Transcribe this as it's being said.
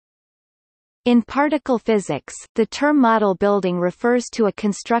In particle physics, the term model building refers to a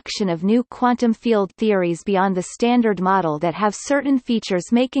construction of new quantum field theories beyond the standard model that have certain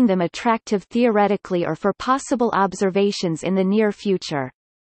features making them attractive theoretically or for possible observations in the near future.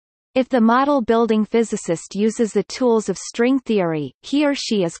 If the model-building physicist uses the tools of string theory, he or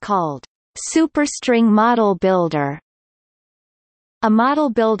she is called superstring model builder. A model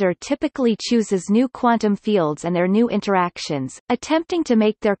builder typically chooses new quantum fields and their new interactions, attempting to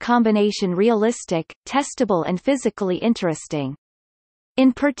make their combination realistic, testable and physically interesting.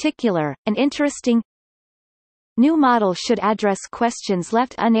 In particular, an interesting new model should address questions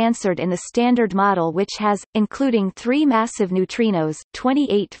left unanswered in the standard model, which has, including 3 massive neutrinos,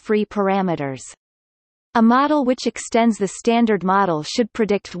 28 free parameters. A model which extends the standard model should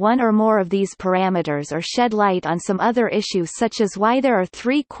predict one or more of these parameters or shed light on some other issue, such as why there are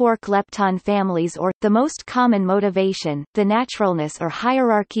 3 quark lepton families or, the most common motivation, the naturalness or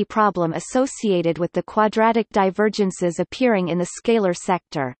hierarchy problem associated with the quadratic divergences appearing in the scalar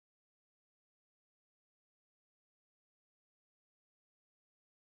sector.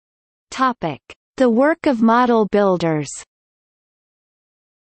 Topic: The work of model builders.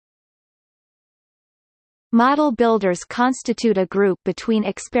 Model builders constitute a group between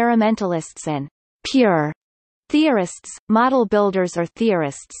experimentalists and pure theorists. Model builders are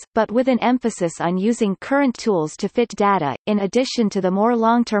theorists, but with an emphasis on using current tools to fit data, in addition to the more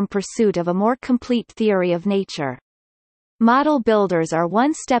long-term pursuit of a more complete theory of nature. Model builders are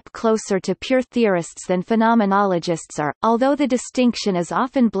one step closer to pure theorists than phenomenologists are, although the distinction is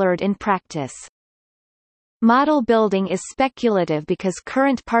often blurred in practice. Model building is speculative because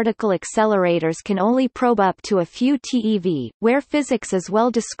current particle accelerators can only probe up to a few TeV, where physics is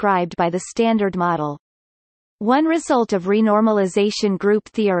well described by the standard model. One result of renormalization group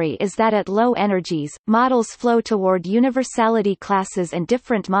theory is that at low energies, models flow toward universality classes and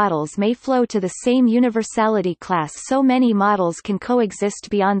different models may flow to the same universality class, so many models can coexist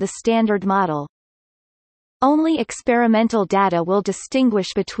beyond the standard model. Only experimental data will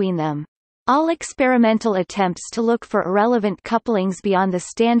distinguish between them. All experimental attempts to look for irrelevant couplings beyond the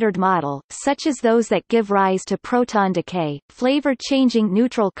standard model, such as those that give rise to proton decay, flavor-changing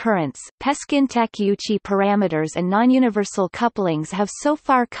neutral currents, Peskin-Takeuchi parameters and non-universal couplings, have so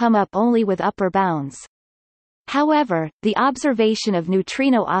far come up only with upper bounds. However, the observation of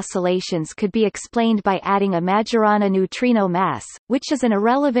neutrino oscillations could be explained by adding a Majorana neutrino mass, which is an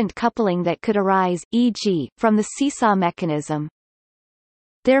irrelevant coupling that could arise, e.g., from the seesaw mechanism.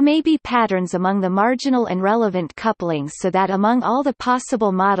 There may be patterns among the marginal and relevant couplings, so that among all the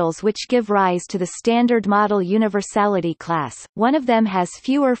possible models which give rise to the standard model universality class, one of them has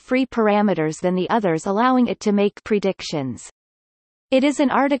fewer free parameters than the others, allowing it to make predictions. It is an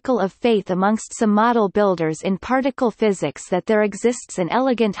article of faith amongst some model builders in particle physics that there exists an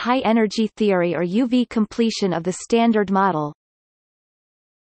elegant high-energy theory or UV completion of the standard model.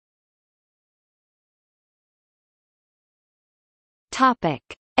 Topic: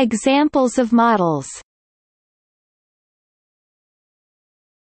 Examples of models.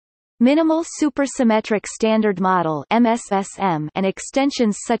 Minimal supersymmetric standard model (MSSM) and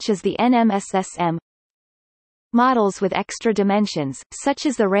extensions such as the NMSSM. Models with extra dimensions, such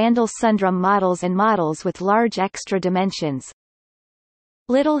as the Randall-Sundrum models, and models with large extra dimensions.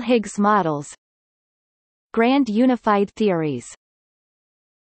 Little Higgs models. Grand unified theories.